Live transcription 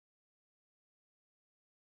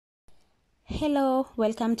Hello,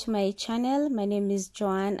 welcome to my channel. My name is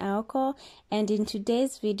Byaoko, and in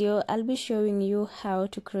today's video I'll be showing you how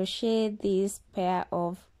to crochet this pair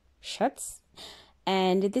of shorts.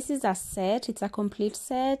 And this is a set, it's a complete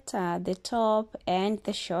set, the top and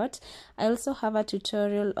the short. I also have a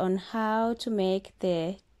tutorial on how to make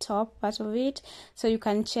the top part of it, so you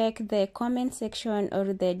can check the comment section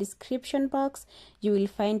or the description box. You will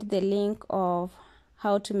find the link of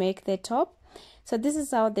how to make the top. So this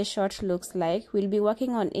is how the short looks like. We'll be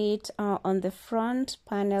working on it on the front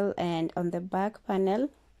panel and on the back panel,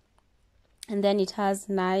 and then it has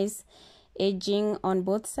nice edging on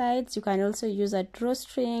both sides. You can also use a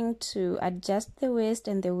drawstring to adjust the waist,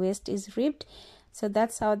 and the waist is ribbed. So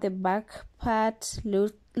that's how the back part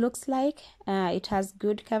looks like. It has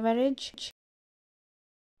good coverage.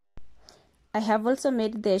 I have also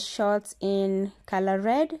made the shorts in color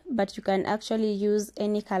red, but you can actually use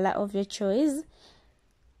any color of your choice.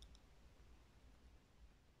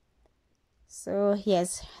 So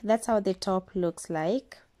yes, that's how the top looks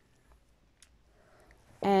like.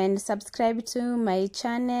 And subscribe to my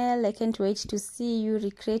channel. I can't wait to see you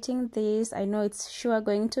recreating this. I know it's sure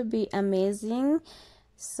going to be amazing.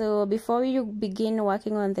 So before you begin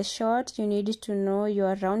working on the short, you need to know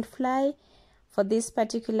your round fly. For this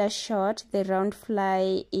particular short, the round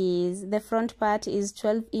fly is, the front part is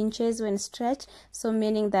 12 inches when stretched, so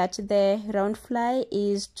meaning that the round fly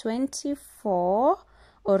is 24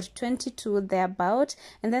 or 22 thereabout,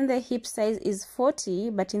 and then the hip size is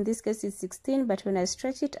 40, but in this case it's 16, but when I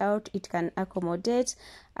stretch it out it can accommodate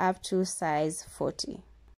up to size 40.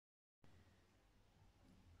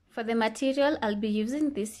 For the material, I'll be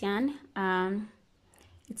using this yarn.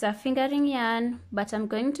 It's a fingering yarn, but I'm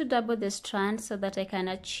going to double the strand so that I can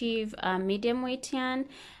achieve a medium weight yarn.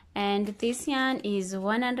 And this yarn is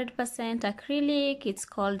 100% acrylic. It's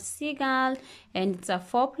called Seagull, and it's a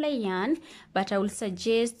 4-ply yarn, but I will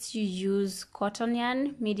suggest you use cotton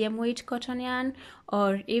yarn, medium weight cotton yarn,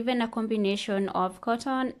 or even a combination of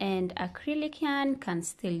cotton and acrylic yarn can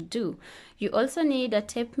still do. You also need a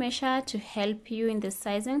tape measure to help you in the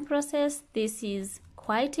sizing process. This is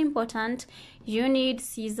quite important. You need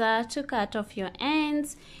scissors to cut off your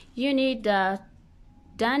ends, you need a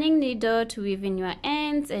darning needle to weave in your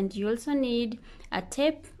ends, and you also need a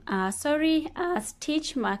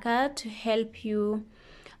stitch marker to help you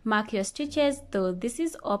mark your stitches, though this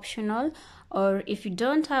is optional. Or if you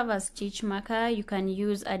don't have a stitch marker, you can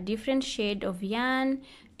use a different shade of yarn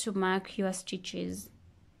to mark your stitches.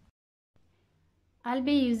 I'll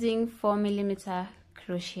be using 4mm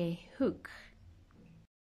crochet hook.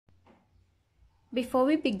 Before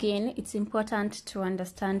we begin, it's important to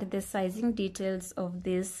understand the sizing details of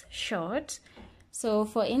this short. So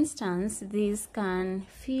for instance, this can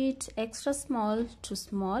fit extra small to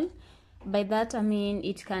small. By that I mean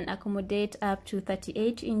it can accommodate up to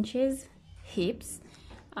 38 inches hips.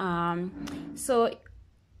 So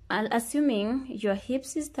assuming your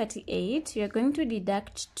hips is 38, you're going to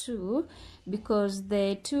deduct 2, because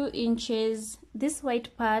the 2 inches, this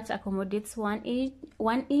white part accommodates 1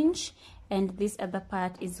 inch, and this other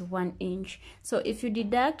part is 1 inch. So if you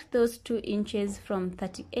deduct those 2 inches from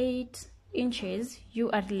 38 inches, you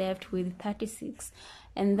are left with 36.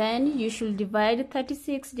 And then you should divide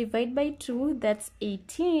 36 by 2, that's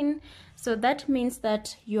 18. So that means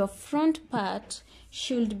that your front part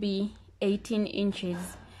should be 18 inches.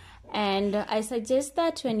 And I suggest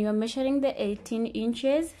that when you're measuring the 18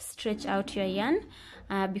 inches, stretch out your yarn,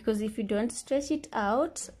 because if you don't stretch it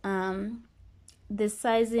out, the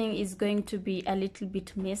sizing is going to be a little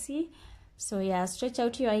bit messy. So yeah, stretch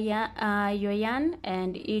out your yarn,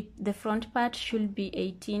 and the front part should be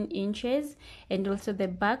 18 inches, and also the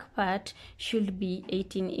back part should be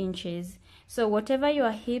 18 inches. So whatever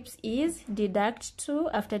your hips is, deduct 2.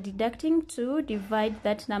 After deducting 2, divide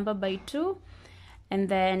that number by 2, and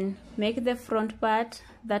then make the front part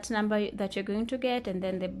that number that you're going to get, and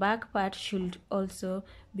then the back part should also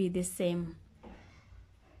be the same.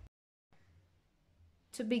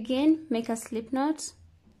 To begin, make a slip knot.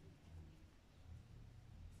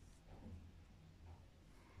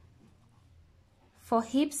 For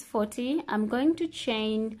hips 40, I'm going to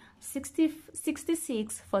chain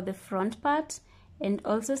 66 for the front part, and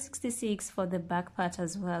also 66 for the back part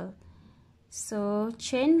as well. So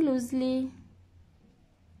chain loosely,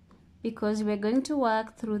 because we're going to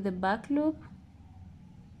work through the back loop.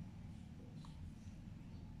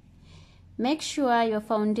 Make sure your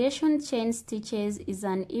foundation chain stitches is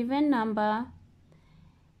an even number,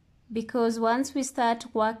 because once we start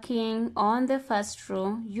working on the first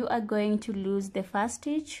row, you are going to lose the first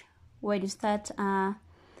stitch when you start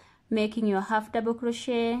making your half double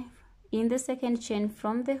crochet in the second chain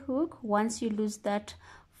from the hook. Once you lose that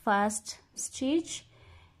first stitch,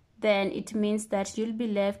 then it means that you'll be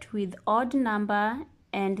left with odd number,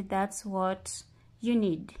 and that's what you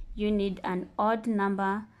need. You need an odd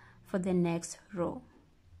number for the next row.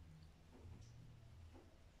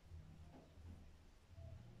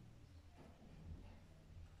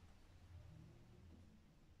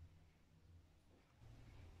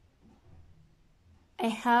 I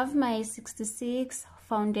have my 66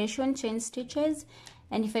 foundation chain stitches,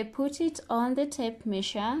 and if I put it on the tape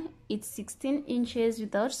measure, it's 16 inches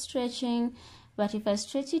without stretching, but if I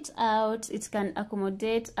stretch it out, it can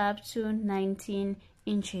accommodate up to 19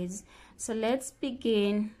 inches. So let's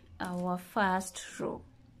begin our first row.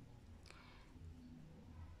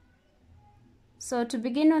 So to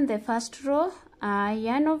begin on the first row,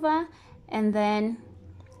 yarn over, and then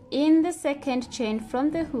in the second chain from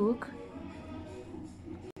the hook,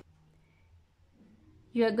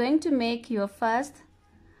 you are going to make your first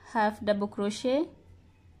half double crochet,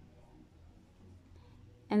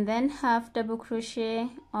 and then half double crochet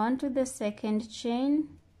onto the second chain.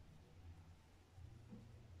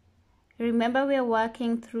 Remember, we are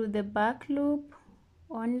working through the back loop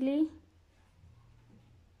only.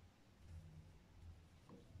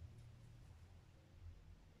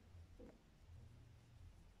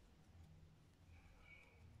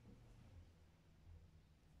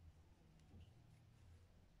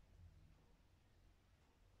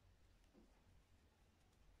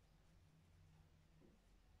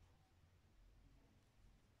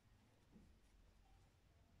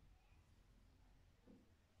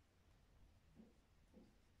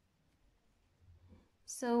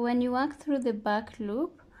 So when you work through the back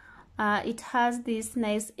loop, it has this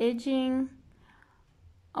nice edging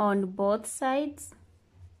on both sides.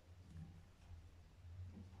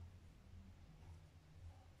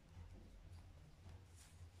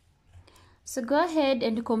 So go ahead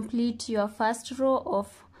and complete your first row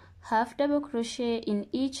of half double crochet in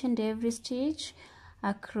each and every stitch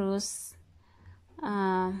across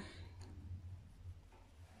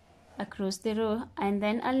the row, and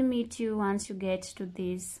then I'll meet you once you get to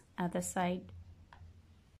this other side.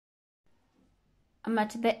 I'm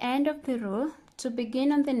at the end of the row. To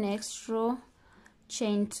begin on the next row,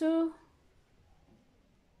 chain 2,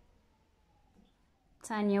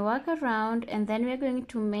 turn your work around, and then we're going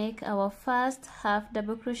to make our first half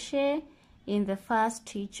double crochet in the first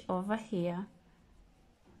stitch over here,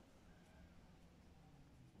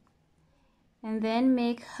 and then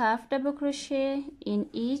make half double crochet in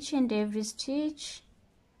each and every stitch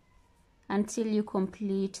until you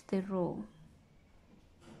complete the row.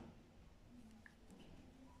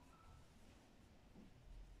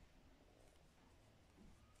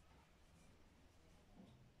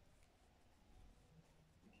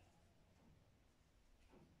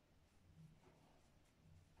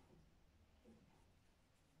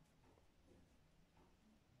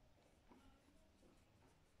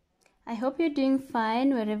 I hope you're doing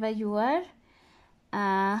fine wherever you are.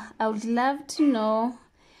 I would love to know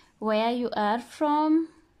where you are from,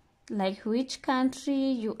 like which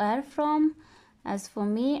country you are from. As for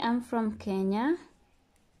me, I'm from Kenya,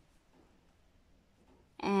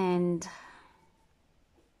 and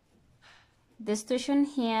the situation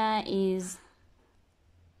here is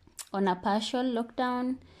on a partial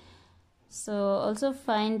lockdown, so also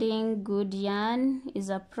finding good yarn is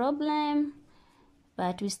a problem,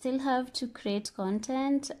 but we still have to create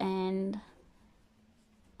content, and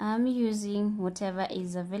I'm using whatever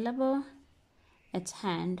is available at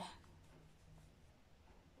hand.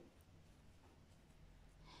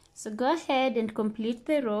 So go ahead and complete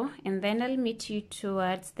the row, and then I'll meet you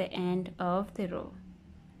towards the end of the row.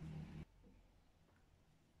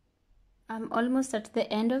 I'm almost at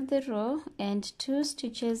the end of the row and 2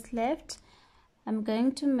 stitches left. I'm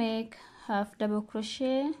going to make half double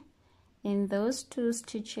crochet in those 2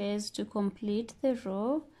 stitches to complete the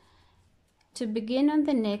row. To begin on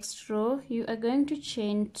the next row, you are going to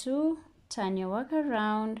chain 2, turn your work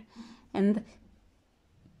around, and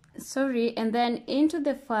then into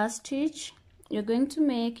the first stitch you're going to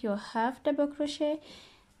make your half double crochet.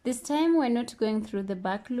 This time we're not going through the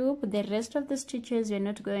back loop. The rest of the stitches you're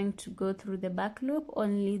not going to go through the back loop,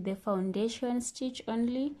 only the foundation stitch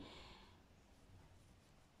only.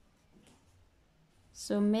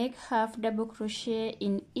 So make half double crochet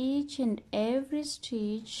in each and every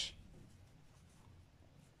stitch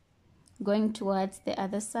going towards the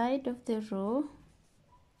other side of the row.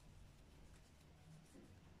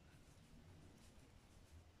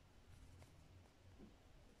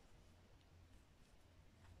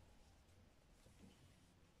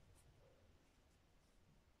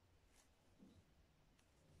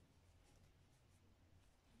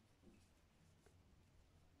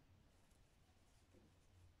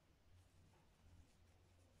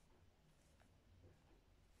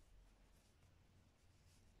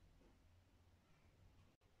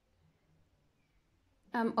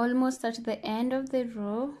 I'm almost at the end of the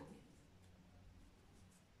row.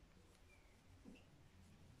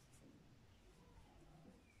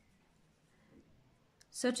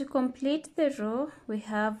 So to complete the row, we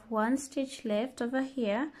have one stitch left over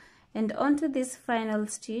here, and onto this final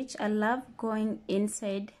stitch, I love going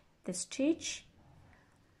inside the stitch.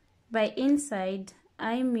 By inside,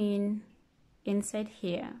 I mean inside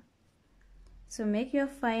here. So make your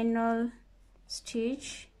final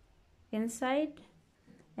stitch inside,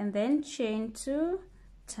 and then chain 2,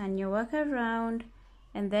 turn your work around,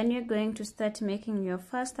 and then you're going to start making your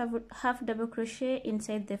first half double crochet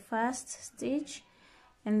inside the first stitch,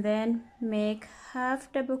 and then make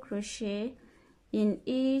half double crochet in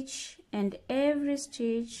each and every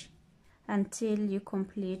stitch until you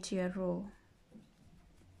complete your row.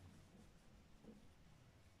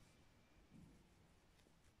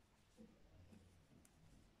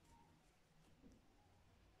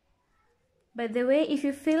 By the way, if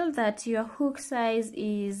you feel that your hook size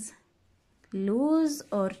is loose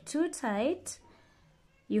or too tight,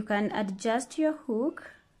 you can adjust your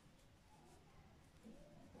hook.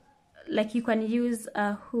 Like, you can use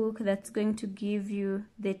a hook that's going to give you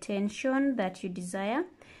the tension that you desire.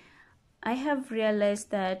 I have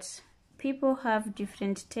realized that people have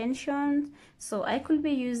different tensions, so I could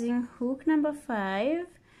be using hook number 5,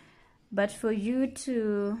 but for you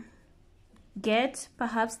to get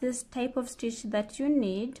perhaps this type of stitch that you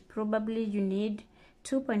need, probably you need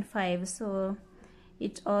 2.5, so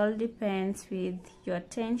it all depends with your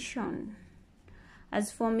tension. As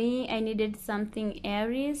for me, I needed something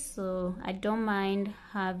airy, so I don't mind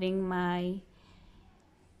having my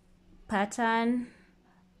pattern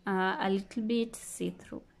a little bit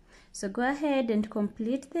see-through. So go ahead and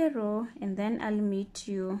complete the row, and then I'll meet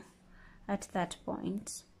you at that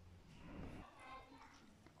point.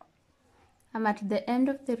 I'm at the end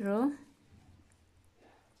of the row,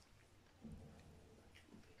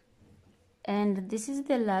 and this is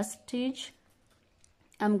the last stitch.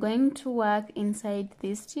 I'm going to work inside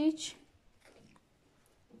this stitch,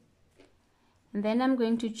 and then I'm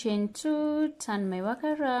going to chain 2, turn my work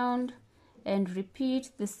around, and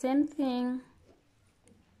repeat the same thing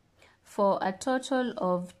for a total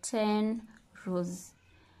of 10 rows.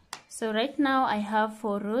 So right now I have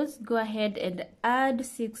 4 rows. Go ahead and add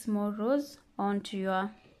 6 more rows onto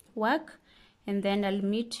your work, and then I'll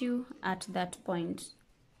meet you at that point.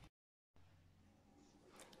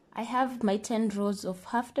 I have my 10 rows of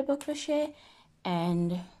half double crochet,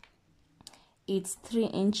 and it's 3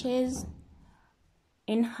 inches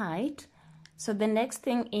in height. So the next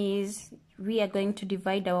thing is we are going to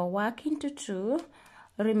divide our work into 2.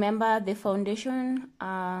 Remember, the foundation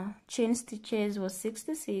chain stitches was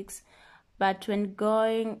 66, but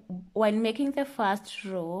when making the first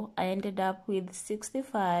row, I ended up with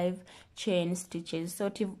 65 chain stitches. So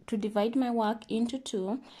to divide my work into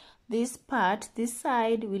 2, this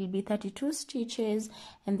side will be 32 stitches,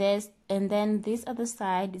 and then this other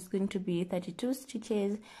side is going to be 32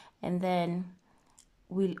 stitches, and then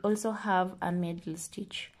we'll also have a middle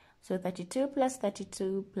stitch. So 32 plus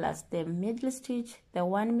 32 plus the middle stitch, the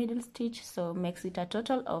one middle stitch, so makes it a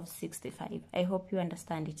total of 65. I hope you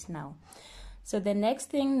understand it now. So the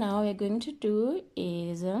next thing now we're going to do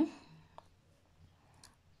is,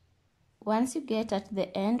 once you get at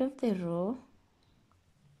the end of the row,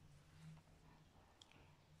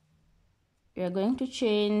 you're going to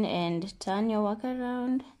chain and turn your work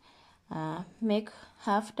around, make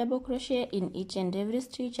half double crochet in each and every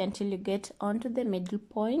stitch until you get onto the middle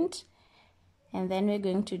point, and then we're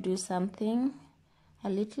going to do something a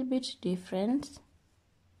little bit different.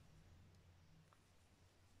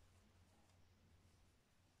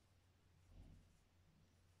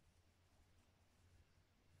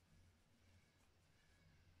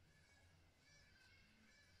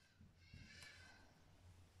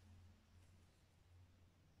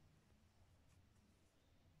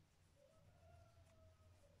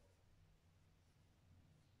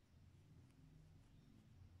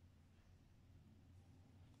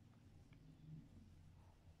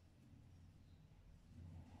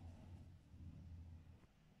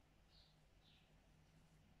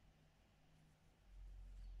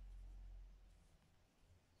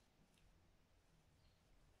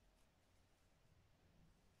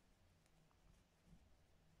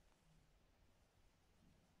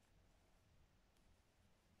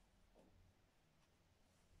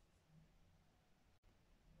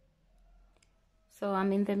 So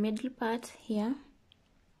I'm in the middle part here,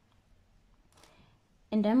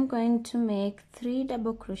 and I'm going to make 3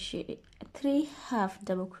 half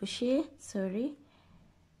double crochet,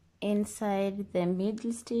 inside the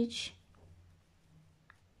middle stitch,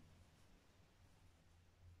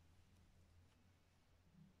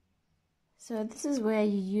 So this is where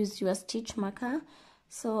you use your stitch marker.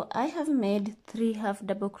 So I have made 3 half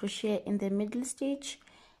double crochet in the middle stitch,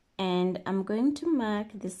 and I'm going to mark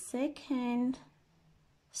the second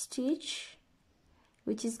stitch,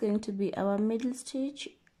 which is going to be our middle stitch.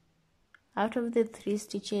 Out of the 3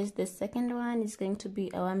 stitches, the second one is going to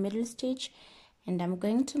be our middle stitch, and I'm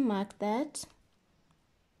going to mark that.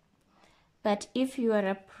 But if you are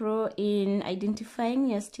a pro in identifying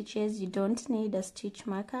your stitches, you don't need a stitch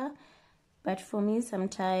marker. But for me,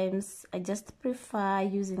 sometimes I just prefer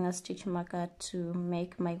using a stitch marker to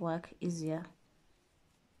make my work easier.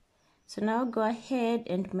 So now go ahead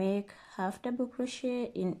and make half double crochet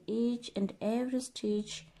in each and every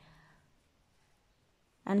stitch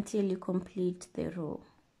until you complete the row.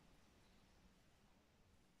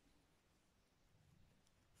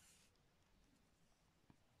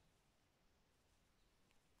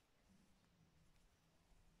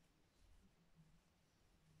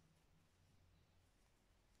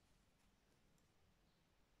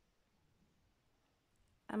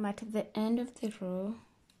 I'm at the end of the row.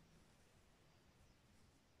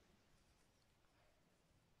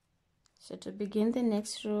 So to begin the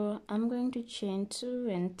next row, I'm going to chain 2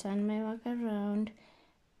 and turn my work around,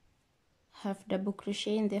 half double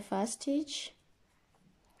crochet in the first stitch,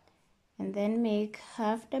 and then make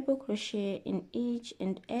half double crochet in each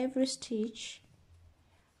and every stitch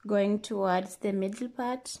going towards the middle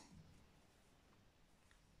part.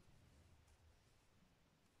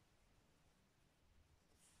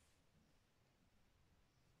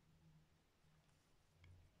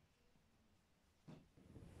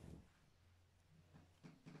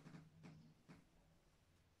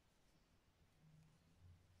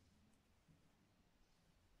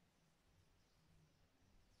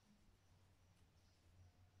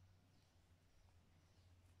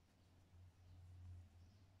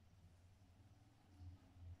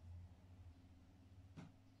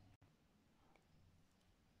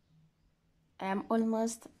 I'm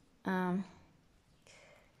almost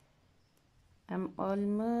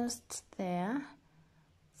there.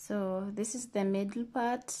 So this is the middle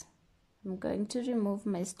part. I'm going to remove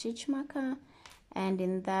my stitch marker, and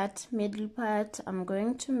in that middle part I'm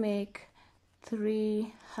going to make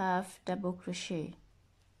 3 half double crochet.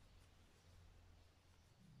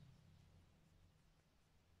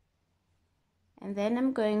 And then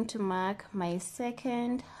I'm going to mark my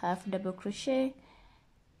second half double crochet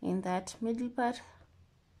in that middle part.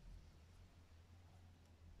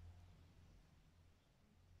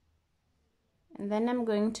 And then I'm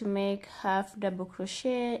going to make half double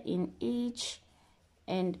crochet in each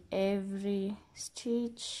and every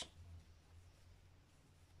stitch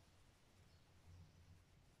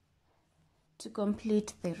to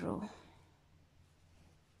complete the row.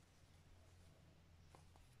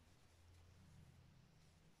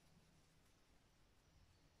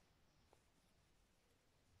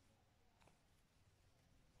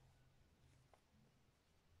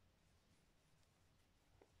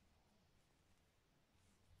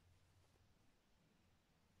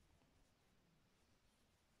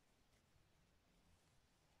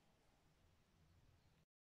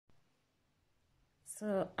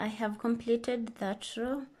 So I have completed that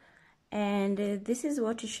row, and this is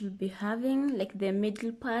what you should be having. Like the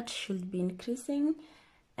middle part should be increasing,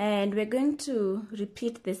 and we're going to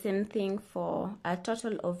repeat the same thing for a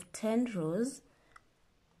total of 10 rows,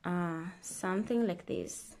 something like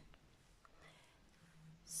this.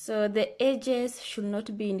 So the edges should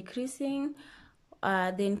not be increasing.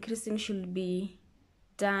 The increasing should be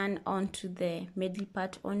done onto the middle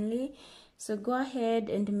part only. So go ahead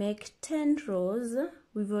and make 10 rows.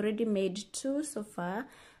 We've already made 2 so far,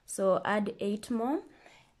 so add 8 more.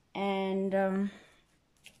 And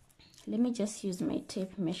let me just use my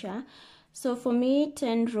tape measure. So for me,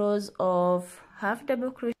 10 rows of half double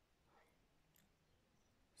crochet.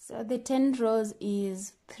 So the 10 rows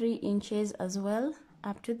is 3 inches as well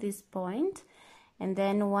up to this point. And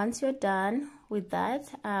then once you're done with that,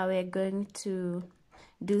 we're going to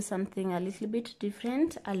do something a little bit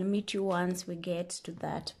different. I'll meet you once we get to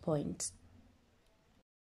that point.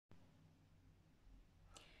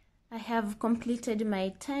 I have completed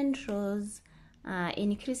my 10 rows,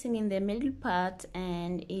 increasing in the middle part,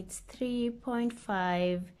 and it's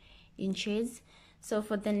 3.5 inches. So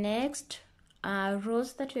for the next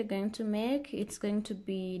rows that we're going to make, it's going to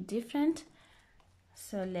be different.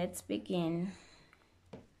 So let's begin.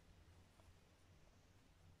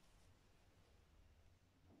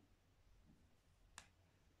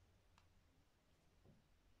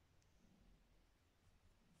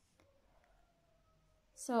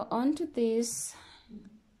 So onto this,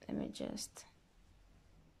 let me just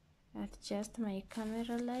adjust my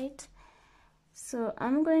camera light. So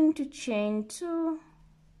I'm going to chain 2,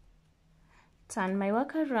 turn my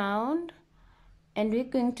work around, and we're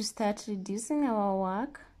going to start reducing our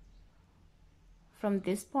work from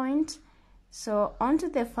this point. So onto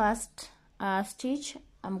the first stitch,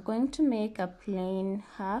 I'm going to make a plain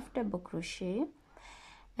half double crochet,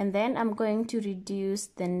 and then I'm going to reduce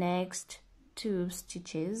the next 2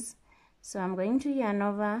 stitches. So I'm going to yarn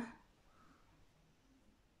over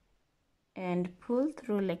and pull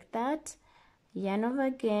through like that, yarn over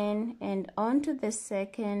again, and onto the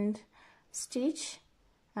second stitch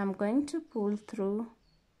I'm going to pull through,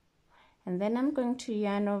 and then I'm going to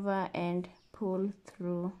yarn over and pull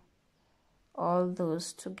through all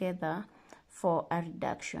those together for a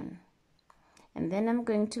reduction. And then I'm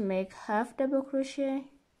going to make half double crochet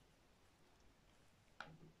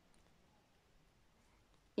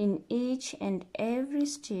in each and every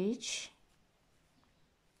stitch,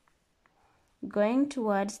 going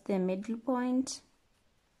towards the middle point,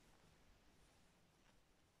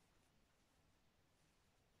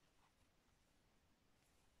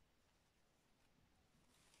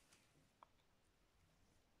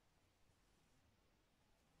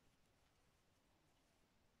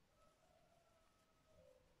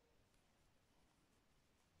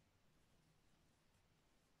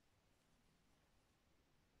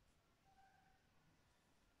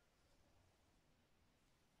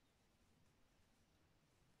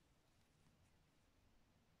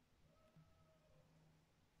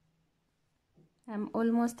 I'm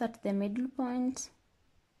almost at the middle point,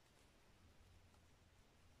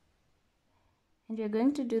 and you're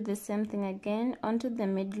going to do the same thing again onto the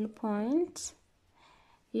middle point.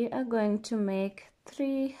 You are going to make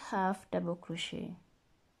 3 half double crochet.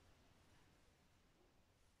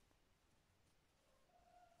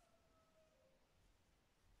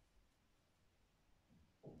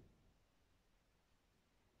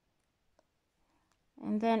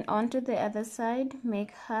 And then onto the other side,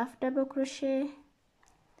 make half double crochet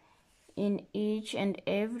in each and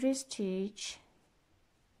every stitch,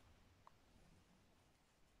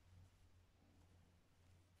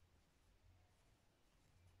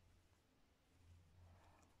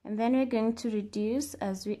 and then we're going to reduce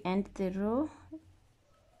as we end the row.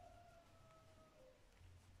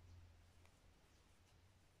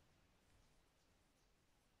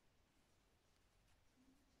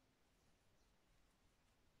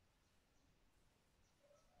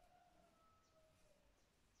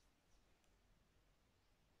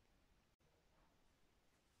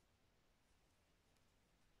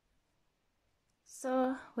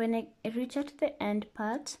 So when I reach at the end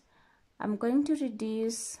part, I'm going to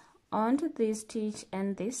reduce onto this stitch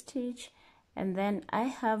and this stitch, and then I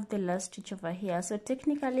have the last stitch over here. So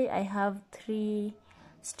technically I have 3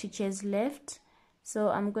 stitches left. So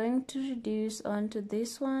I'm going to reduce onto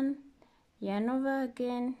this one, yarn over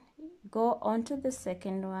again, go onto the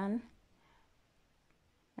second one,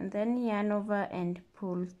 and then yarn over and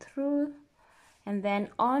pull through, and then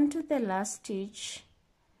onto the last stitch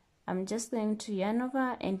I'm just going to yarn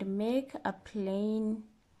over and make a plain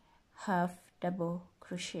half double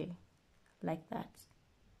crochet like that.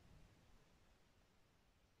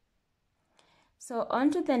 So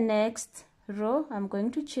onto the next row I'm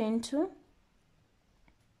going to chain 2,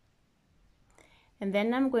 and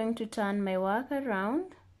then I'm going to turn my work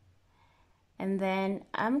around, and then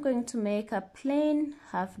I'm going to make a plain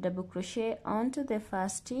half double crochet onto the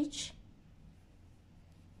first stitch,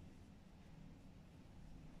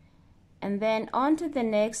 and then onto the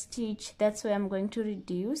next stitch, that's where I'm going to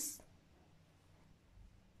reduce.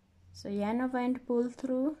 So yarn over and pull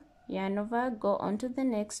through, yarn over, go onto the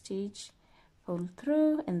next stitch, pull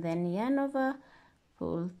through, and then yarn over,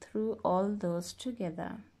 pull through all those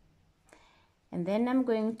together. And then I'm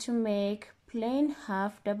going to make plain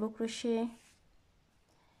half double crochet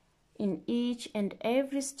in each and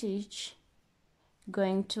every stitch,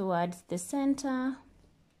 going towards the center,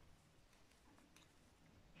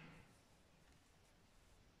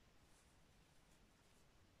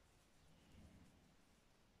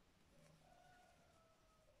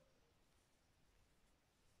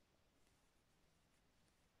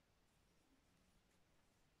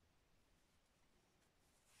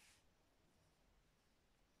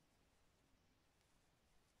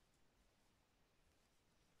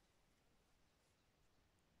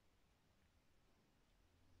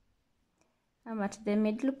 I'm at the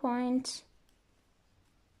middle point,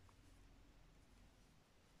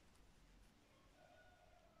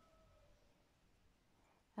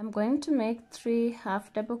 I'm going to make 3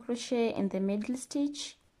 half double crochet in the middle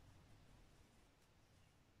stitch,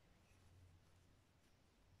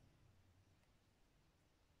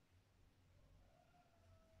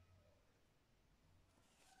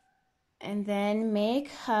 and then make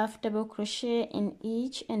half double crochet in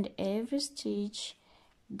each and every stitch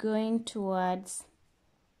going towards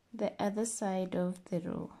the other side of the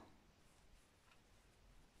row.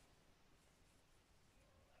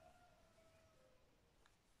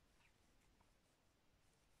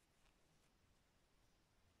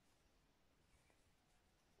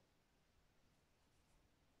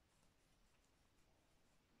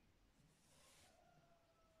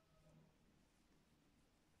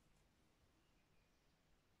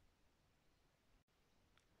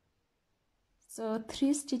 So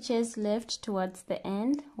 3 stitches left towards the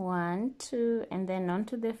end, 1, 2, and then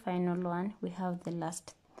onto the final one we have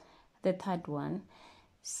the third one.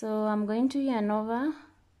 So I'm going to yarn over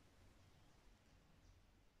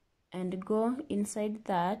and go inside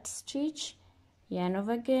that stitch, yarn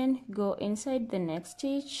over again, go inside the next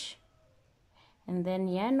stitch, and then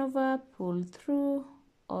yarn over, pull through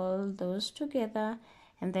all those together,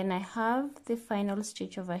 and then I have the final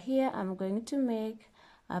stitch over here. I'm going to make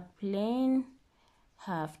a plain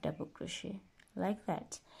half double crochet like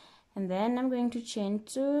that, and then I'm going to chain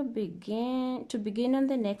to begin on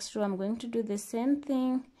the next row. I'm going to do the same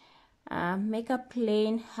thing, make a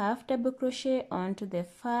plain half double crochet onto the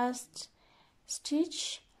first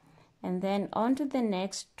stitch, and then onto the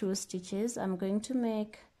next 2 stitches I'm going to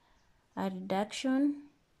make a reduction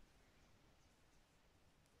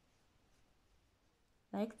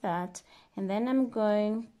like that, and then I'm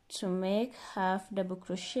going to make half double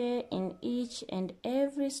crochet in each and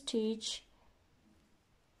every stitch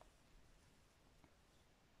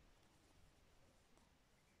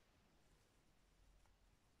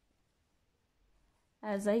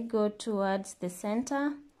as I go towards the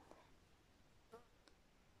center.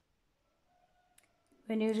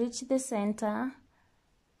 When you reach the center,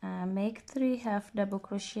 make 3 half double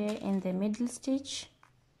crochet in the middle stitch,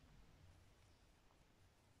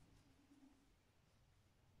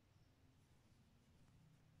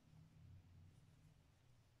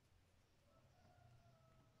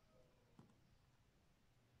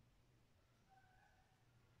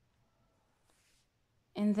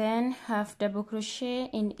 and then half double crochet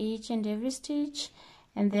in each and every stitch,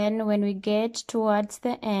 and then when we get towards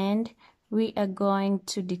the end we are going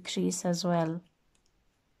to decrease as well.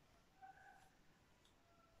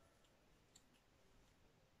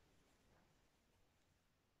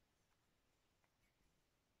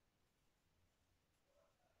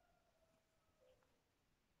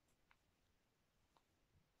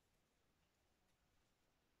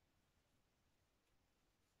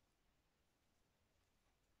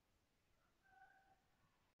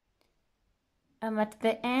 I'm at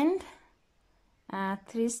the end,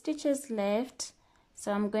 3 stitches left,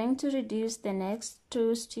 so I'm going to reduce the next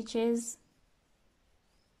 2 stitches,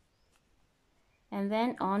 and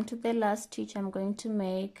then on to the last stitch I'm going to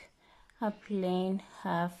make a plain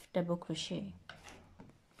half double crochet.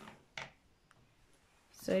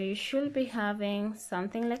 So you should be having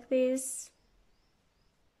something like this.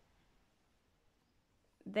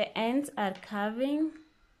 The ends are curving,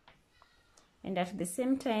 and at the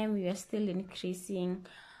same time we are still increasing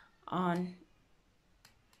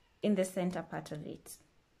in the center part of it.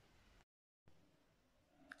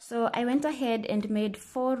 So I went ahead and made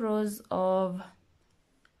 4 rows of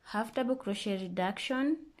half double crochet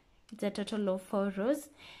reduction. It's a total of 4 rows,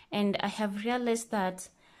 and I have realized that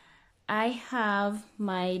I have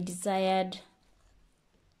my desired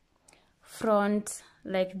front,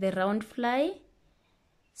 like the round fly.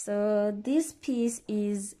 So this piece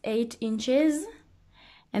is 8 inches,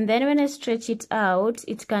 and then when I stretch it out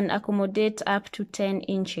it can accommodate up to 10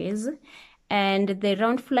 inches, and the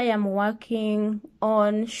round fly I'm working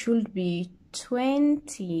on should be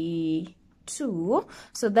 22,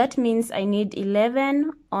 so that means I need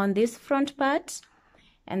 11 on this front part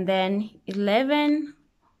and then 11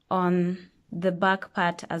 on the back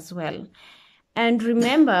part as well. And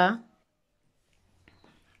remember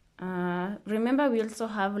we also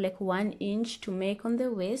have like 1 inch to make on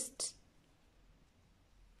the waist.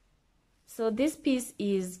 So this piece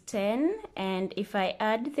is 10, and if I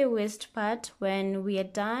add the waist part when we are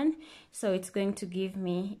done, so it's going to give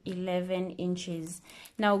me 11 inches.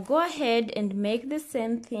 Now go ahead and make the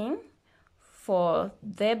same thing for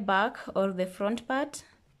the back or the front part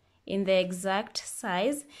in the exact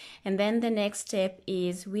size, and then the next step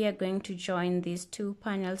is we are going to join these 2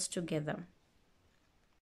 panels together.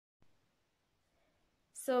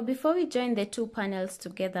 So before we join the 2 panels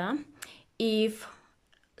together, if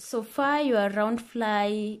so far your round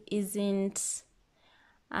fly isn't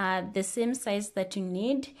the same size that you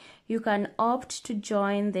need, you can opt to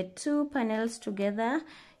join the 2 panels together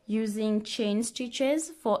using chain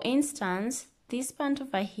stitches. For instance, this part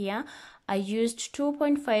over here I used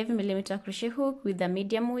 2.5mm crochet hook with a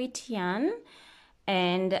medium weight yarn,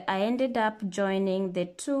 and I ended up joining the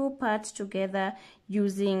two parts together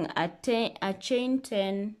using a chain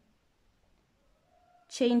 10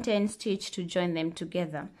 stitch to join them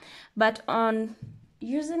together. But on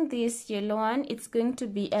using this yellow one, it's going to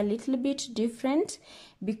be a little bit different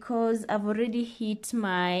because I've already hit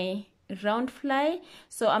my round fly,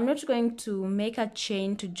 so I'm not going to make a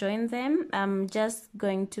chain to join them. I'm just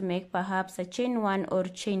going to make perhaps a chain 1 or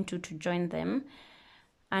chain 2 to join them,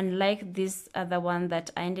 unlike this other one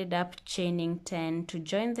that I ended up chaining 10 to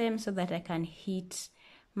join them so that I can hit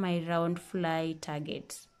my round fly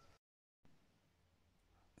target.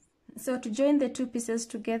 So to join the two pieces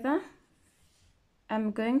together,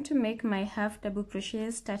 I'm going to make my half double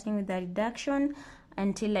crochet starting with the reduction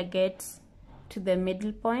until I get to the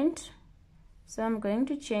middle point. So I'm going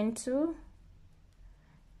to chain 2.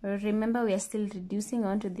 Remember, we are still reducing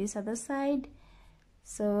onto this other side.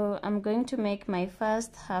 So I'm going to make my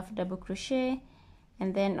first half double crochet,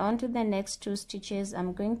 and then onto the next 2 stitches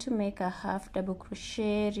I'm going to make a half double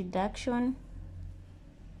crochet reduction,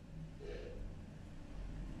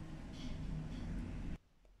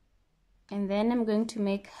 and then I'm going to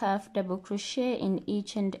make half double crochet in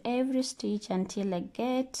each and every stitch until I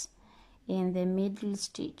get in the middle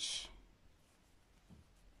stitch.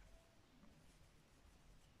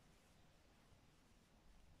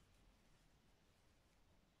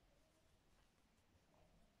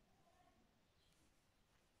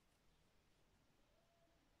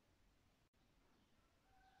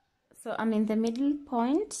 So I'm in the middle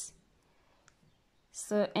point.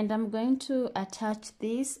 And I'm going to attach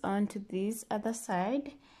this onto this other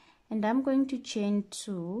side, and I'm going to chain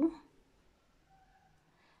 2,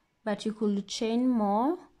 but you could chain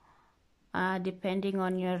more depending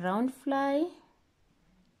on your round fly.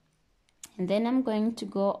 And then I'm going to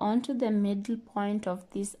go onto the middle point of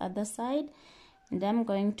this other side, and I'm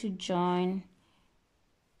going to join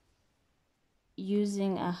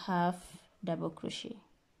using a half double crochet.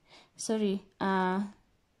 Sorry,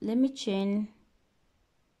 let me chain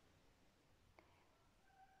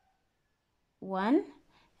 1,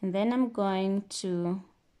 and then I'm going to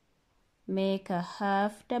make a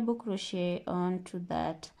half double crochet onto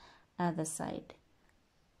that other side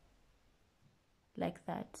like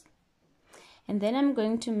that, and then I'm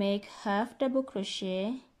going to make half double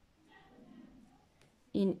crochet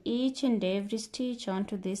in each and every stitch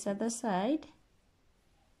onto this other side,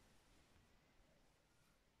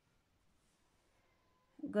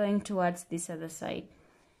 going towards this other side.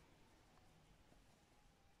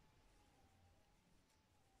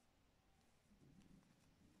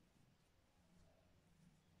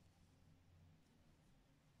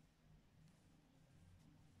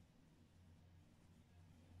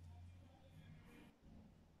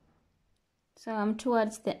 So I'm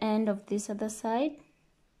towards the end of this other side.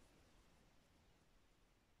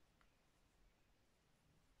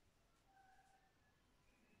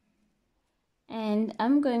 And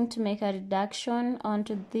I'm going to make a reduction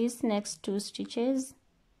onto these next 2 stitches.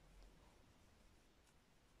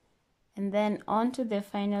 And then onto the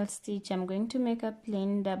final stitch, I'm going to make a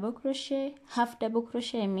plain double crochet, half double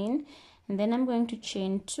crochet I mean, and then I'm going to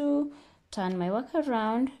chain 2, turn my work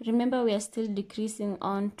around. Remember, we are still decreasing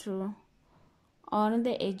on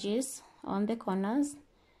the edges, on the corners.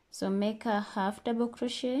 So make a half double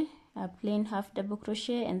crochet, a plain half double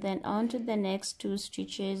crochet, and then onto the next 2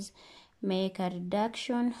 stitches make a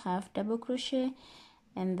reduction, half double crochet,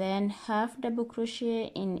 and then half double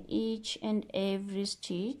crochet in each and every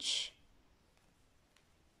stitch.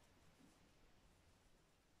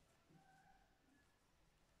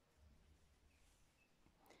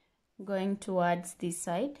 Going towards this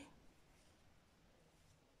side.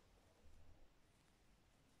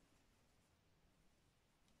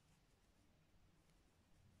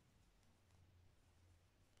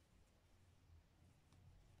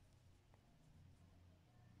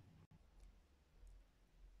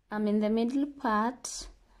 I'm in the middle part,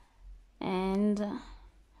 and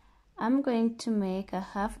I'm going to make a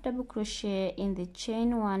half double crochet in the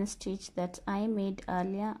chain 1 stitch that I made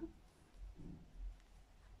earlier,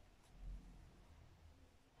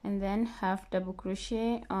 and then half double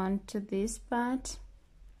crochet onto this part,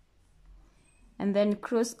 and then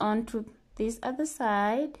cross onto this other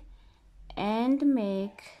side and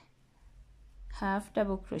make half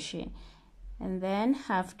double crochet, and then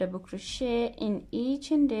half double crochet in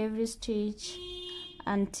each and every stitch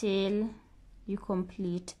until you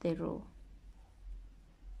complete the row.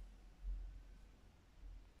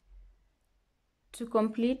 To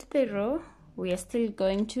complete the row, we are still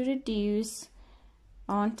going to reduce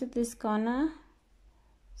onto this corner.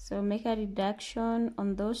 So make a reduction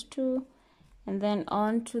on those two, and then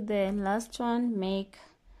on to the last one, make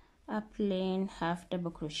a plain half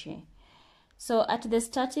double crochet. So at the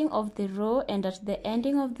starting of the row and at the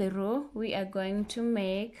ending of the row, we are going to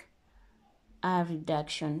make a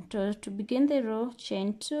reduction. So to begin the row,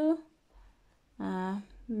 chain 2,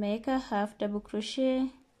 make a half double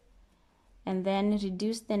crochet, and then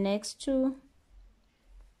reduce the next 2,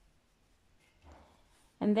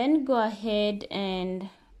 and then go ahead, and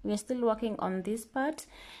we're still working on this part.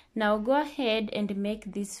 Now go ahead and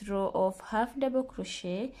make this row of half double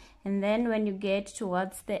crochet, and then when you get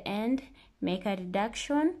towards the end, make a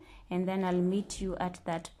reduction, and then I'll meet you at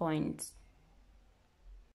that point.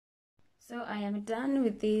 So I am done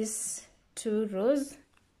with these 2 rows,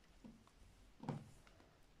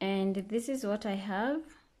 and this is what I have.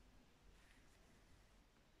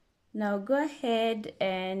 Now go ahead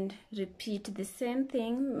and repeat the same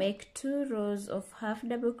thing, make 2 rows of half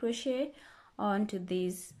double crochet onto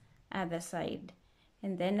this other side,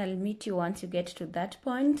 and then I'll meet you once you get to that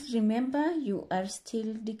point. Remember, you are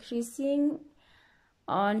still decreasing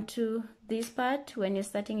onto this part. When you're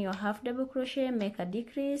starting your half double crochet, make a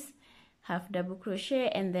decrease, half double crochet,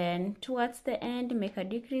 and then towards the end make a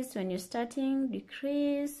decrease. When you're starting,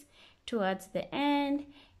 decrease, towards the end,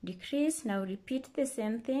 decrease. Now repeat the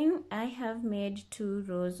same thing. I have made 2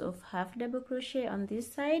 rows of half double crochet on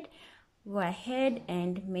this side. Go ahead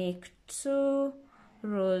and make 2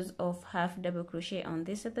 rows of half double crochet on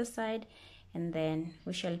this other side, and then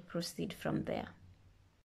we shall proceed from there.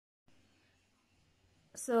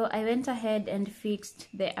 So I went ahead and fixed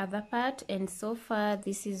the other part, and so far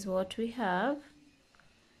this is what we have.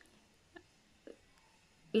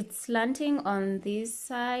 It's slanting on this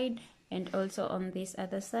side and also on this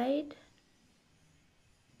other side.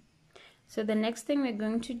 So the next thing we're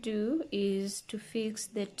going to do is to fix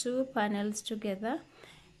the 2 panels together,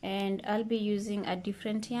 and I'll be using a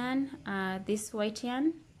different yarn, this white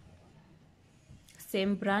yarn,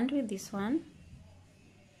 same brand with this one,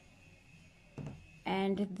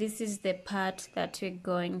 and this is the part that we're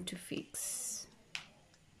going to fix.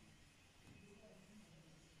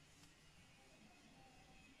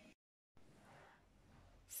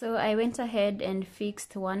 So I went ahead and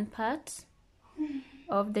fixed one part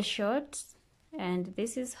of the short, and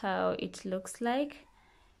this is how it looks like.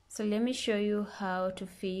 So let me show you how to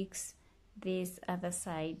fix this other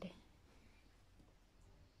side.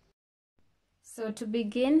 So to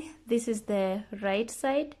begin, this is the right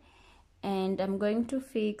side, and I'm going to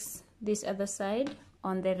fix this other side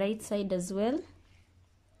on the right side as well.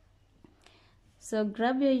 So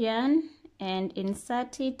grab your yarn and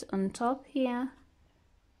insert it on top here,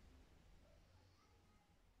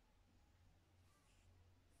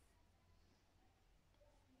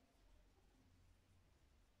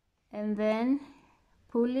 and then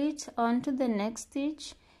pull it onto the next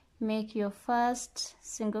stitch, make your first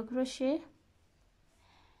single crochet,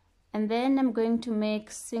 and then I'm going to make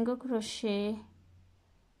single crochet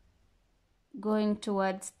going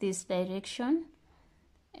towards this direction,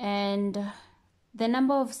 and the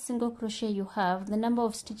number of single crochet you have, the number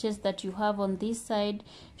of stitches that you have on this side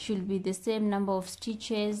should be the same number of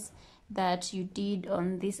stitches that you did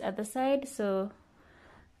on this other side. So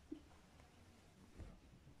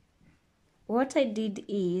what I did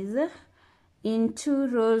is, in 2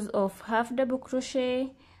 rows of half double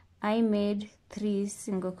crochet, I made 3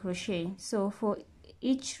 single crochet. So for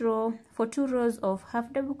each row, for 2 rows of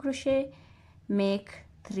half double crochet, make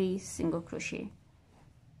 3 single crochet.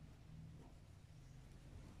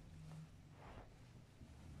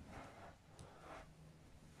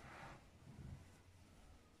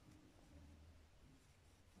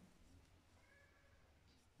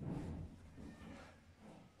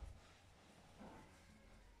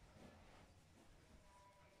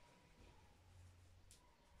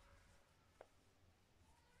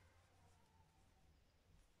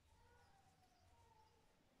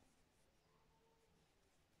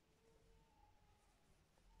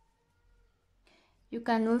 You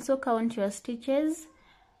can also count your stitches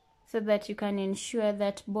so that you can ensure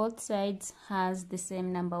that both sides has the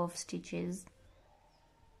same number of stitches.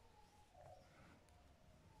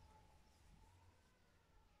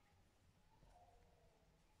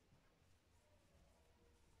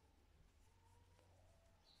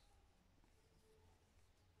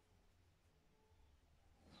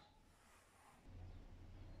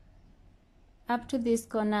 Up to this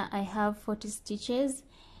corner I have 40 stitches,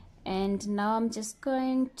 and now I'm just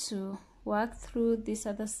going to work through this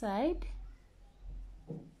other side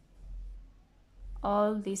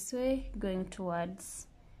all this way, going towards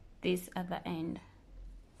this other end.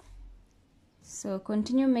 So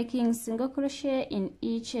continue making single crochet in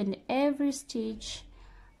each and every stitch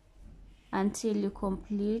until you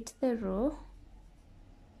complete the row.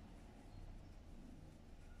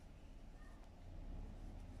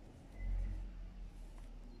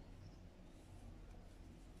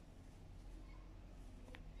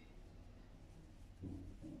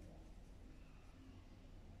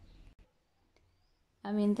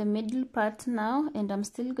 I'm in the middle part now, and I'm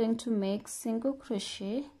still going to make single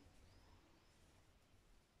crochet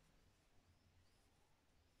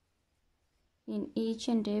in each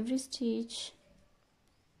and every stitch.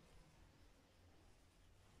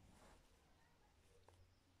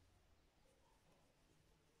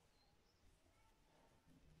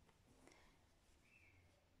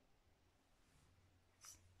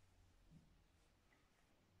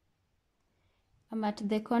 I'm at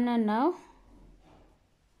the corner now.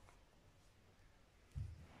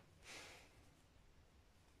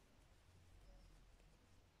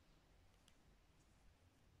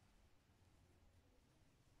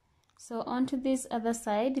 So onto this other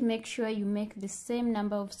side, make sure you make the same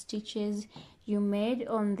number of stitches you made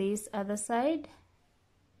on this other side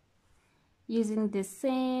using the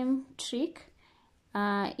same trick.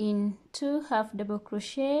 In 2 half double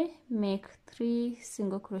crochet, make 3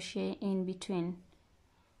 single crochet in between.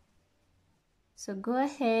 So go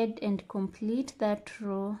ahead and complete that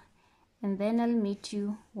row, and then I'll meet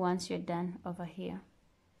you once you're done over here.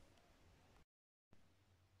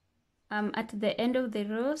 I'm at the end of the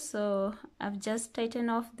row, so I've just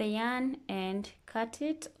tightened off the yarn and cut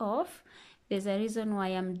it off. There's a reason why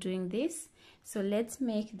I'm doing this. So let's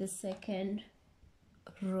make the second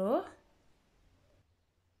row.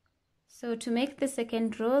 So to make the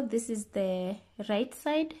second row, this is the right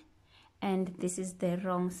side and this is the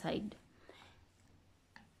wrong side.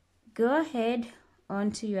 Go ahead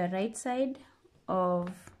onto your right side of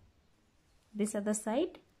this other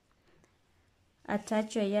side.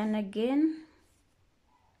 Attach your yarn again.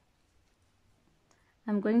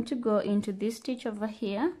 I'm going to go into this stitch over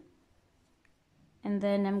here, and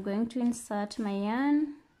then I'm going to insert my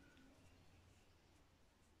yarn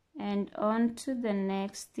and onto the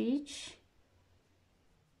next stitch.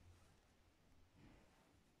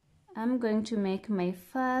 I'm going to make my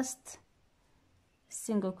first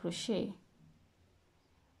single crochet,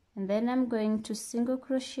 and then I'm going to single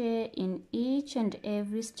crochet in each and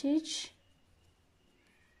every stitch.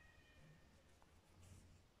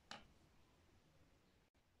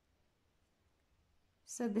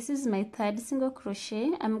 So this is my third single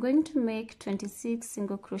crochet. I'm going to make 26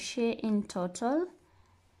 single crochet in total,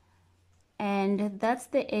 and that's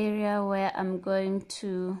the area where I'm going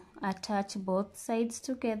to attach both sides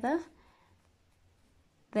together.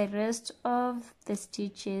 The rest of the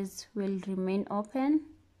stitches will remain open.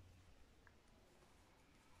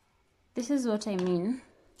 This is what I mean.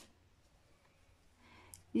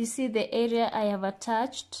 You see the area I have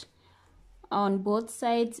attached on both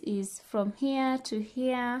sides is from here to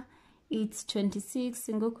here. It's 26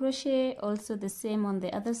 single crochet. Also the same on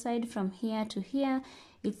the other side, from here to here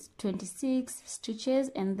it's 26 stitches,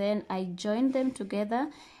 and then I join them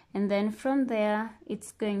together, and then from there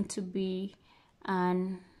it's going to be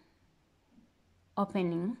an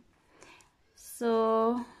opening.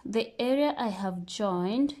 So the area I have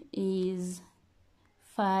joined is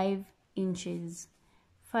 5 inches,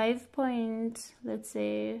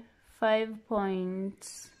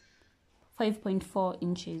 5.4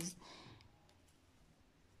 inches.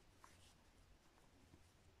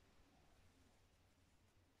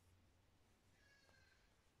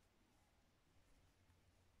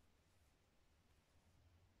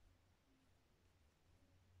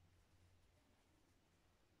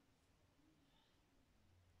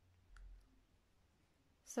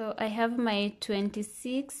 So I have my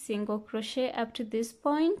 26 single crochet up to this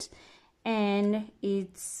point, and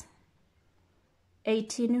it's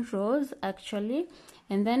 18 rows actually,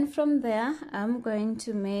 and then from there I'm going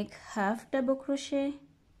to make half double crochet,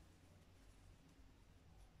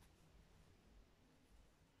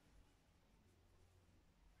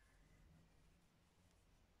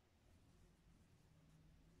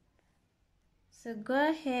 so go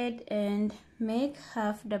ahead and make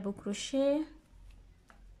half double crochet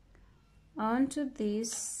onto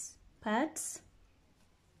these parts,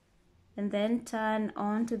 and then turn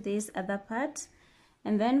onto this other part,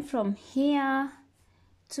 and then from here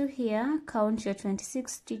to here count your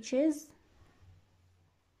 26 stitches.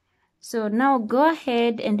 So now go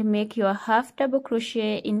ahead and make your half double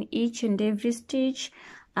crochet in each and every stitch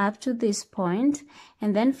up to this point,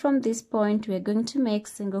 and then from this point we're going to make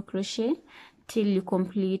single crochet till you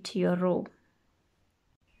complete your row.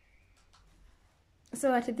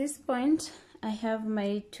 So at this point I have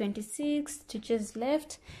my 26 stitches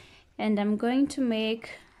left, and I'm going to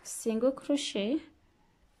make single crochet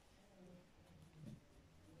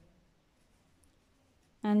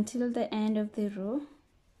until the end of the row,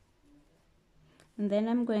 and then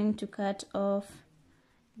I'm going to cut off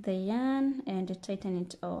the yarn and tighten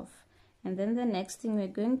it off. And then the next thing we're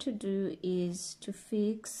going to do is to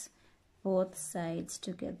fix both sides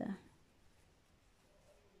together.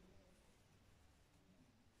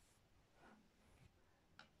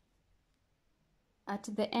 At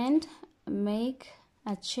the end, make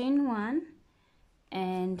a chain 1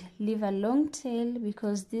 and leave a long tail,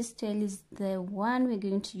 because this tail is the one we're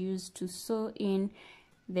going to use to sew in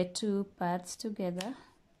the 2 parts together,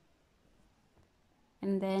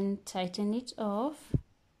 and then tighten it off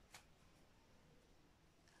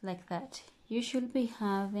like that. You should be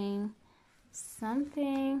having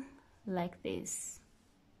something like this.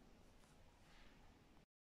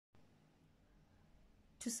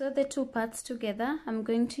 To sew the 2 parts together, I'm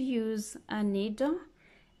going to use a needle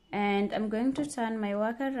and I'm going to turn my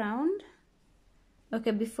work around.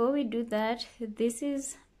 Okay, before we do that, this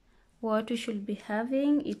is what we should be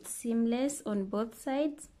having. It's seamless on both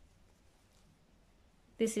sides.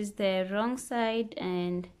 This is the wrong side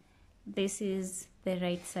and this is the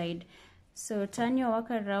right side. So turn your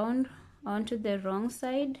work around onto the wrong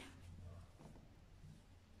side.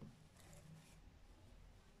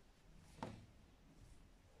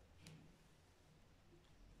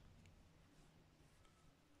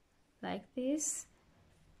 Like this,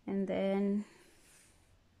 and then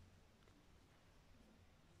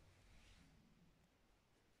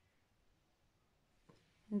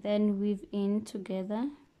weave in together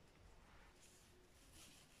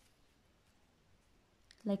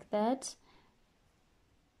like that.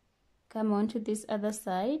 Come on to this other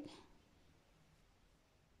side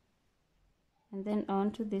and then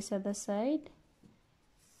on to this other side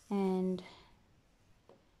and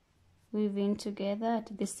weave in together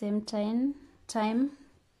at the same time. Tighten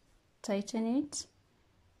it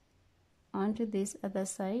onto this other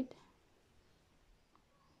side,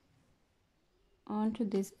 onto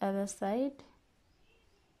this other side,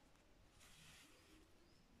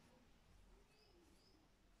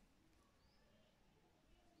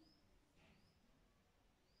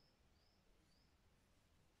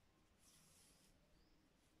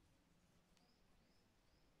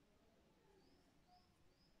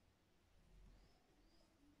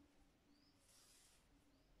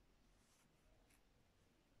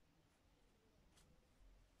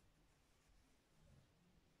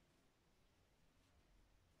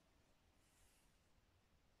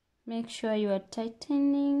 make sure you are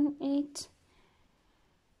tightening it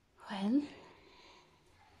well.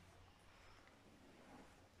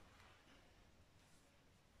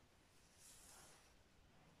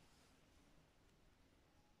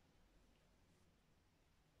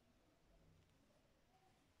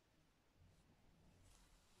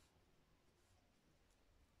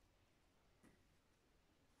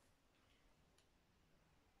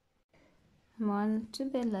 I'm on to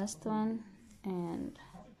the last one and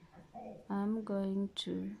I'm going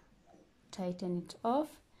to tighten it off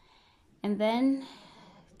and then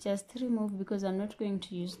just remove, because I'm not going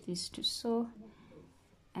to use this to sew,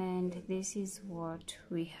 and this is what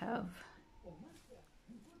we have.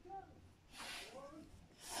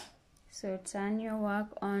 So turn your work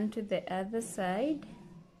onto the other side.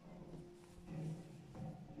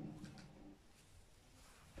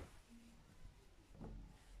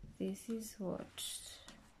 This is what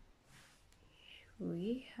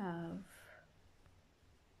we have.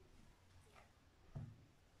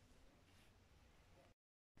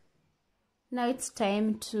 Now it's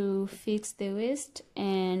time to fix the waist,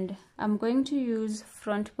 and I'm going to use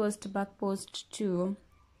front post, back post to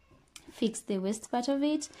fix the waist part of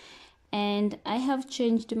it. And I have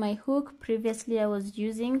changed my hook. Previously I was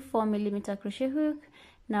using 4mm crochet hook.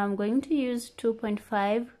 Now I'm going to use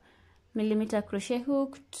 2.5mm crochet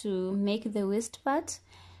hook to make the waist part,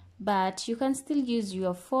 but you can still use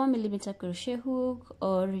your 4mm crochet hook,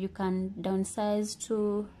 or you can downsize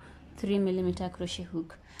to 3mm crochet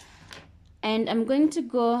hook. And I'm going to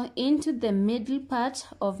go into the middle part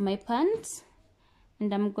of my pants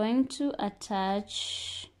and I'm going to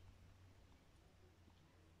attach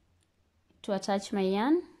my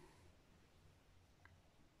yarn.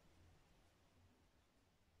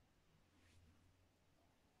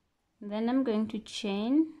 Then I'm going to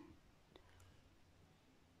chain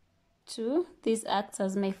 2. This acts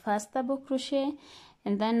as my first double crochet,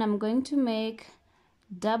 and then I'm going to make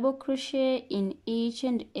double crochet in each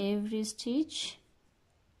and every stitch.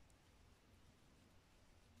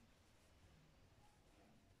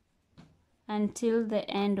 until the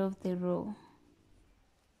end of the row.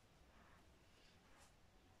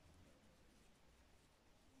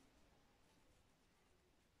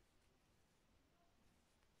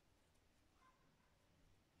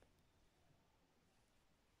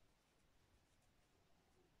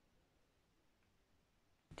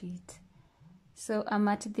 So I'm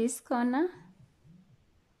at this corner,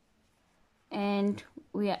 and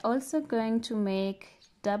we are also going to make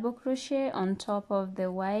double crochet on top of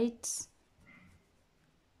the white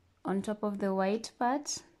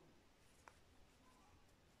part.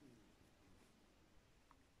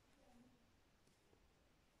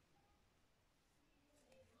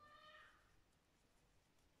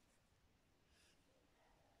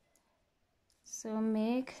 So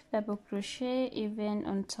make double crochet even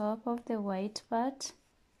on top of the white part.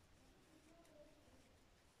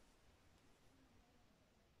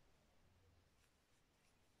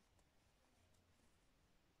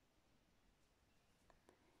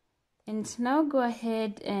 And now go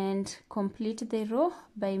ahead and complete the row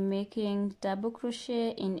by making double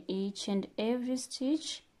crochet in each and every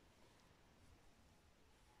stitch.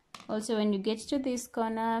 Also, when you get to this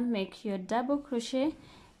corner, make your double crochet,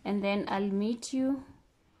 and then I'll meet you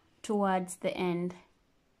towards the end.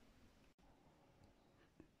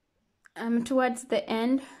 I'm towards the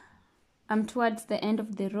end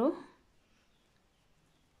of the row.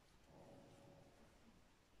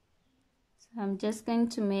 So I'm just going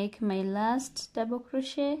to make my last double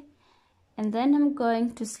crochet, and then I'm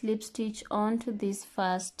going to slip stitch onto this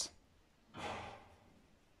first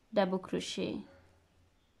double crochet.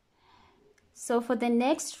 So for the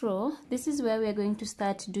next row, this is where we're going to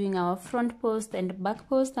start doing our front post and back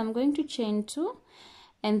post. I'm going to chain 2,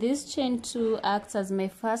 and this chain 2 acts as my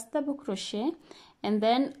first double crochet, and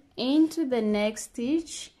then into the next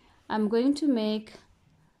stitch I'm going to make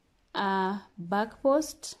a back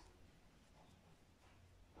post,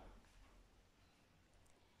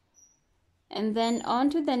 and then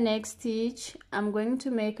onto the next stitch I'm going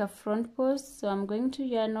to make a front post. So I'm going to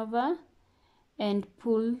yarn over and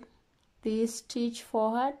pull this stitch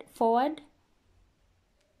forward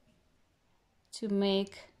to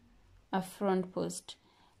make a front post,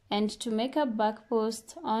 and to make a back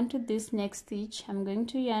post onto this next stitch I'm going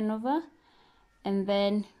to yarn over and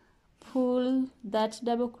then pull that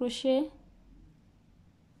double crochet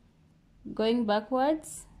going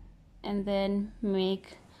backwards and then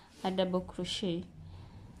make a double crochet.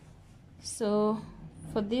 So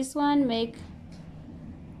for this one, make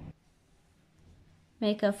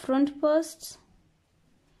a front post,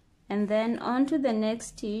 and then onto the next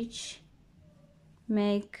stitch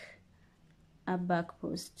make a back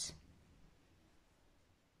post.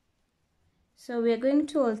 So we are going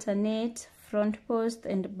to alternate front post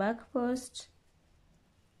and back post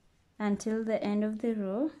until the end of the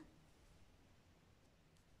row.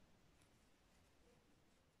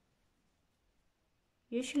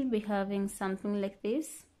 You should be having something like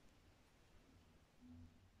this.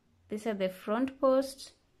 These are the front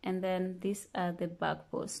post, and then these are the back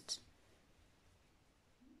post.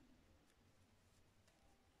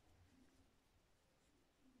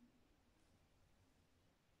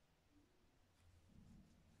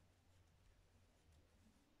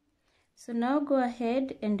 So now go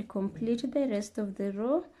ahead and complete the rest of the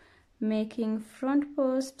row, making front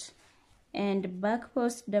post and back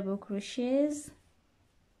post double crochets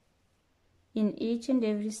in each and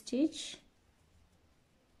every stitch,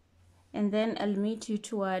 and then I'll meet you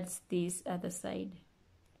towards this other side.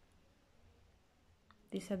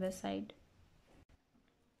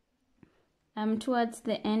 I'm towards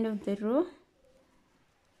the end of the row.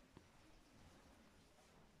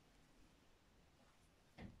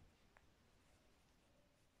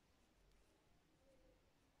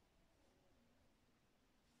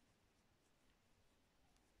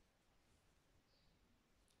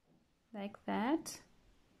 Like that.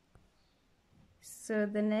 So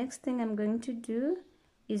the next thing I'm going to do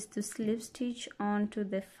is to slip stitch onto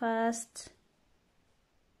the first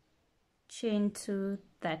chain 2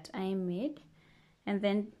 that I made, and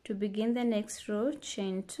then to begin the next row,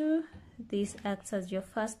 chain 2. This acts as your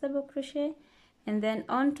first double crochet, and then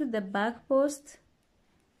onto the back post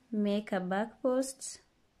make a back post,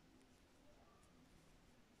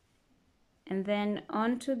 and then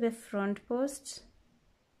onto the front post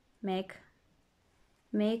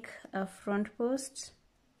make a front post,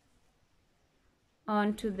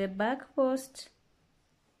 onto the back post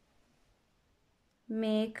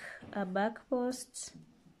make a back post,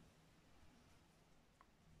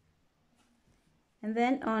 and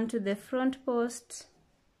then onto the front post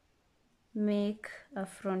make a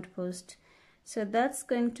front post. So that's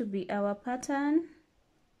going to be our pattern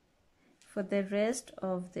for the rest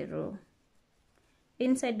of the row.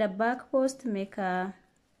 Inside the back post, make a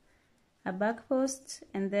back post,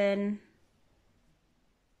 and then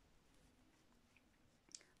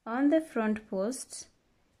on the front post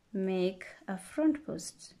make a front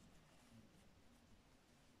post.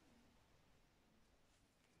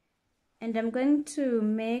 And I'm going to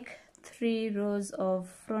make 3 rows of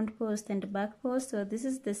front post and back post. So this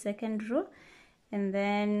is the second row, and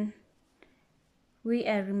then we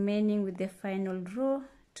are remaining with the final row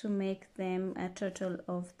to make them a total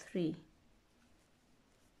of 3.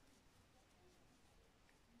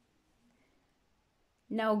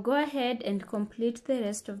 Now go ahead and complete the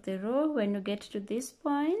rest of the row. When you get to this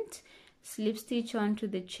point, slip stitch onto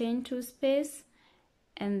the chain 2 space,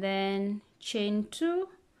 and then chain 2,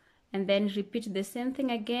 and then repeat the same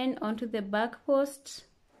thing again onto the back post,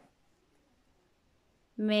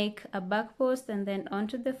 make a back post, and then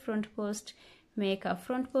onto the front post make a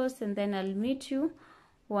front post, and then I'll meet you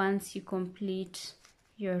once you complete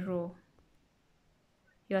your row,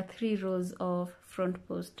 your 3 rows of front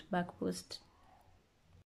post, back post.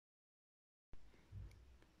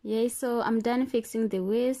 Yay, so I'm done fixing the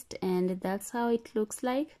waist, and that's how it looks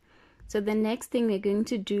like. So the next thing we're going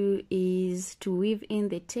to do is to weave in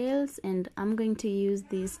the tails, and I'm going to use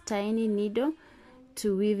this tiny needle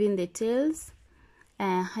to weave in the tails.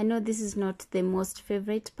 I know this is not the most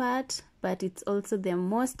favorite part, but it's also the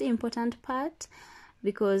most important part,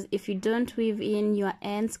 because if you don't weave in your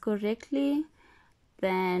ends correctly,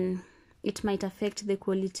 then it might affect the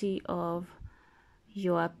quality of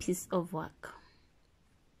your piece of work.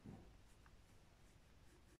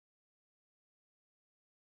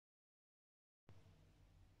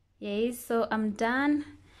 Yay, so I'm done.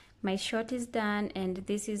 My short is done, and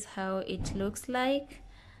this is how it looks like.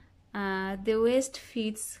 The waist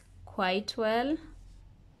fits quite well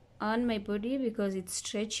on my body because it's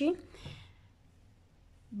stretchy,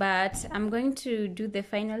 but I'm going to do the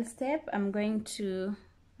final step. I'm going to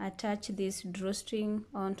attach this drawstring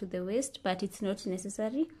onto the waist, but it's not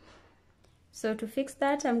necessary. So to fix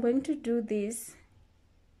that, I'm going to do this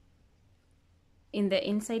in the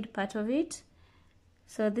inside part of it.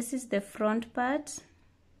 So this is the front part.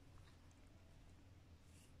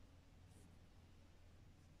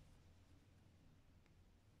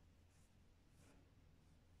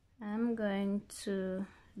 I'm going to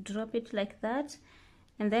drop it like that,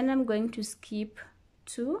 and then I'm going to skip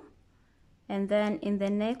 2, and then in the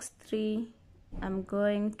next 3 I'm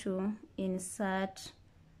going to insert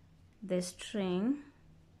the string.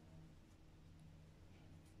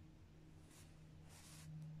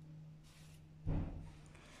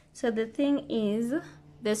 So the thing is,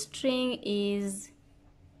 the string is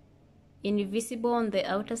invisible on the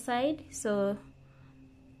outer side,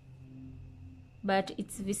 but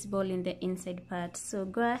it's visible in the inside part. So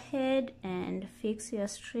go ahead and fix your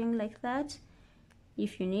string like that.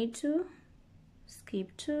 If you need to,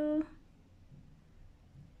 skip 2,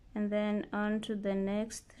 and then on to the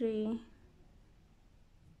next 3,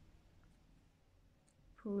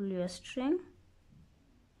 pull your string.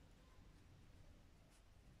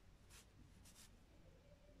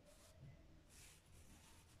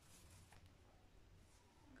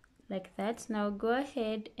 Like that. Now go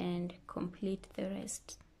ahead and complete the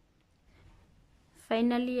rest.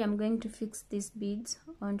 Finally, I'm going to fix these beads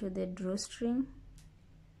onto the drawstring.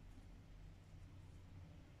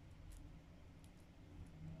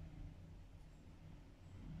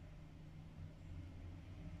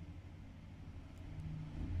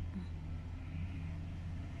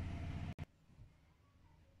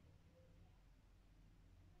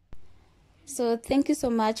 So thank you so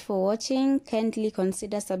much for watching. Kindly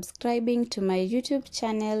consider subscribing to my YouTube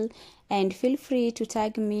channel, and feel free to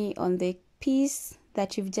tag me on the piece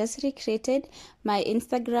that you've just recreated. My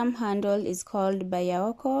Instagram handle is called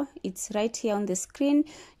Byaoko. It's right here on the screen.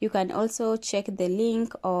 You can also check the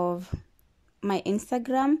link of my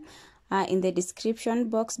Instagram in the description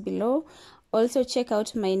box below. Also check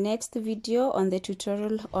out my next video on the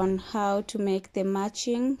tutorial on how to make the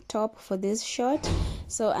matching top for this short.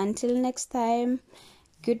 So until next time,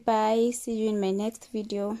 goodbye. See you in my next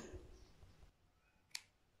video.